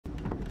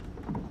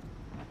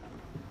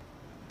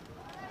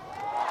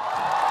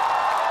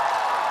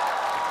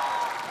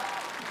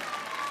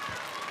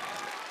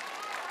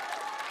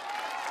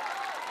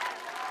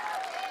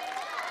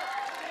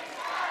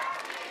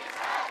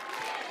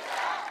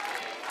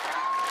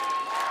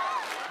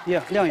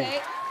耶，靓颖。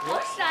好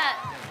闪。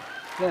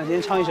亮颖今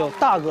天唱一首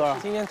大歌，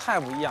今天太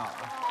不一样了。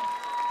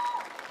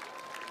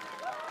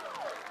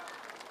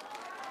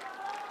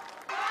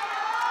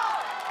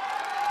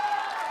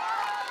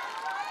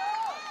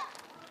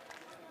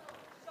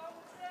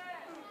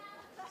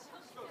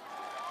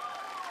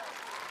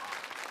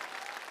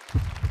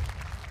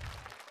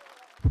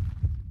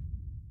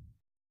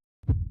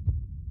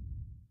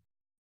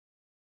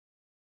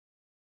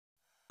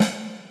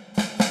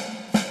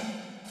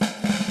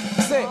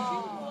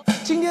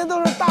 今天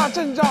都是大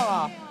阵仗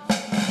啊！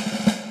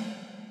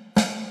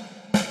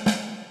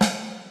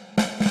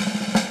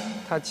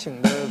他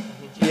请的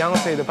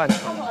Beyonce 的伴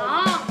唱。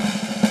啊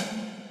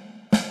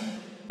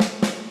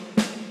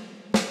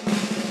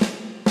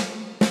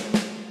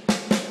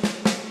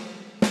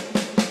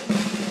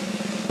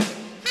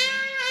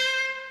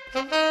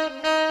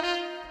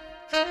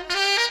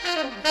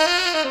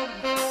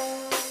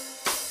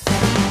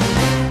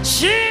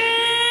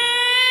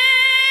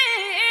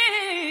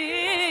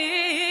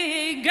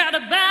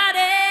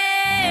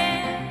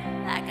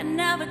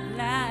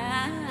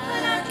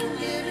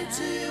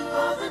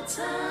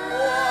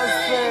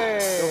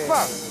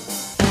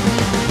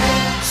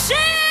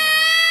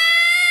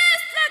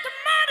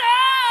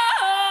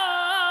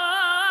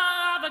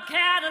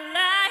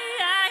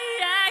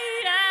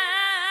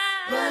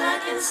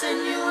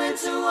！Send you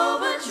into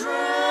overdrive.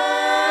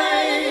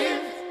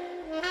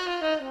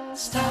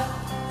 Stop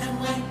and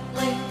wait,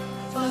 wait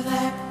for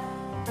that.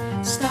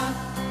 Stop,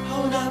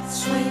 hold up,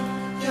 swing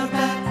your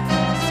back.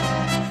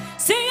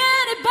 See,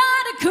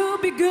 anybody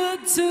could be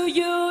good to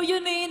you. You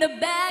need a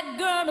bad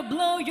girl to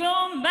blow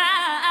your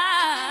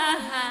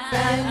mind.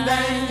 Bang,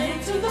 bang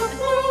into the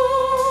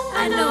room.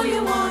 I know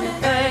you want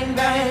it. Bang,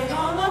 bang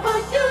all over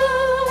you.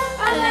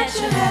 I let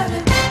you have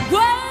it.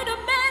 Wait a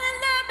minute,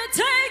 let me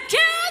take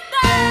you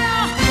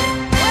there.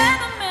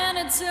 Wait a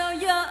minute till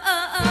you.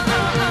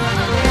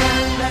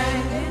 Bang,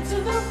 bang into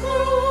the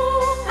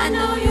room. I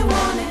know you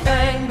want it.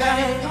 Bang,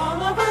 bang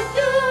all over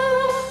you.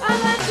 I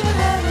let you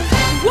have it.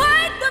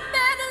 Wait a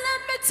minute,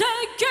 let me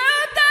take you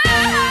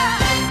there.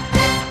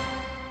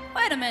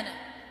 Wait a minute.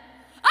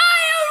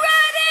 Are you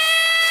ready?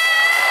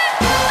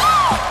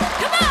 Oh,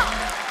 come on.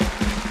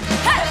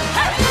 Hey,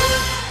 hey.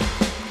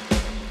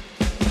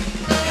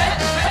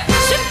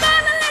 She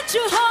finally let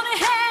you hold her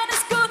hand in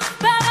school,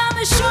 but I'm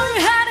gonna show you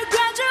how to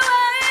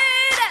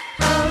graduate.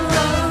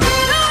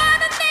 No, I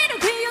don't need to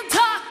hear you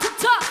talk to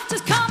talk.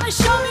 Just come and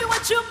show me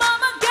what your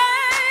mama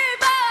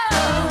gave us.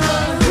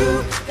 You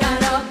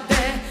got up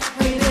there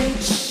waiting.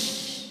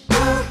 Shh,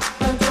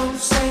 but don't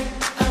say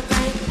a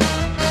thing.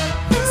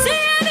 See,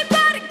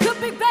 anybody could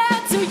be bad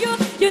to you.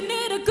 You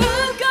need a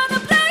good girl to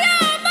blow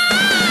your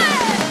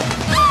mind.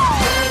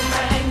 Bang,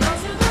 bang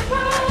onto the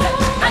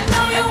room. I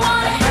know you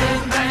want it.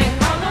 Bang, bang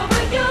all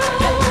over you.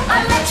 I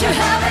let you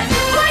have it.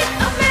 Wait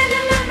a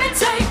minute, let me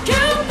take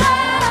you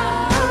there.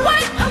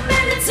 Wait a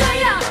minute till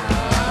you.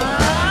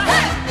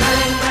 Hey,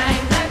 Bang, bang,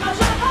 there goes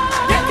your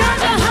heart. there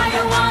goes your how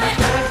you want it.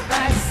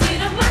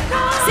 Backseat of my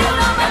car. See,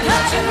 on my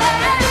car, you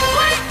let it.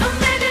 Wait a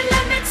minute,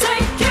 let me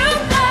take you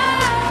there.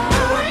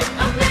 Wait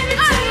a minute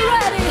Are till you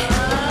ready?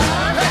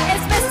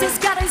 It's best, it's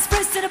got his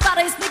first in the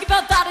body, it's thinking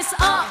about that, it's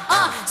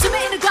Swim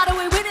it in the grotto,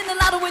 we're winning the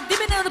lotto, we're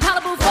dipping in the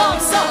palatable phone.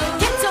 So,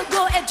 get to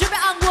go and drip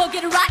it on go,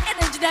 get it right, and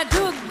then that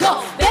good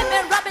go. Bang,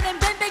 bang, rapping and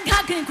bang, bang,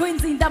 hacking,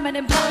 Queensing, dumbing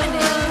and popping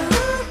it.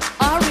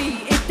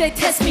 Ari, if they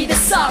test me, they're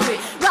sorry.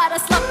 Ride a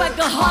slap like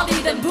a Harley,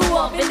 then boo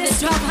up in this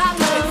trap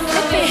hungry.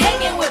 If we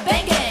hanging, we're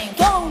banging.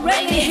 Phone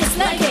ringing, hits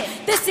lagging.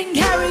 This in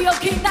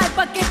karaoke night,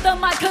 but get the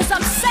mic, cause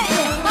I'm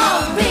saying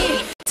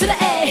R-B to the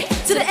A,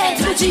 to the N,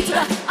 to the G, to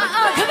the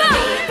come on,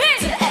 B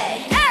to the A,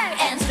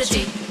 N to the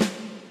G.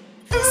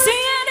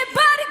 See,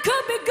 anybody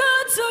could be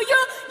good to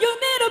you. You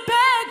need a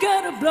bad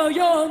girl to blow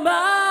your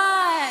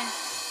mind.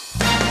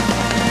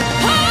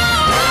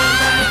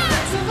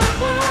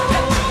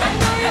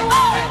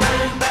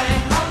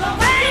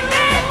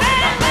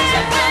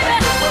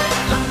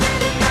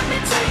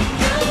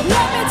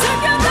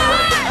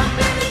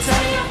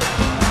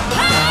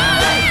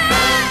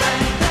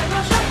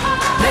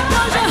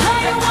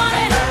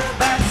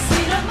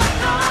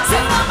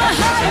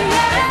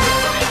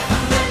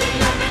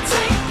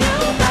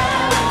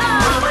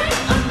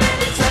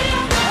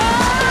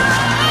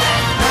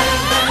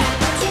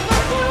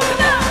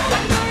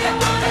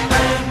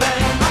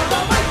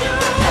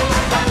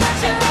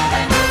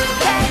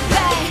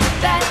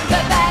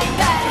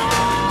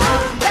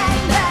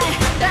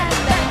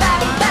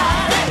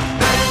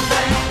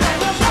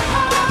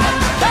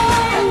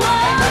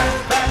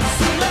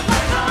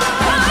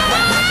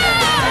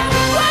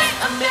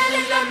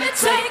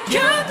 Take you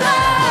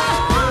there.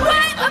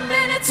 Wait a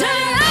minute till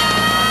you.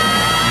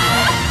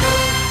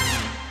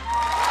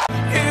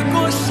 越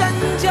过山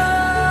丘，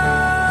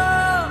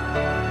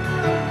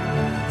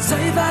才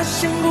发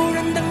现无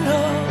人等候，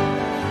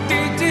喋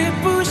喋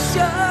不休。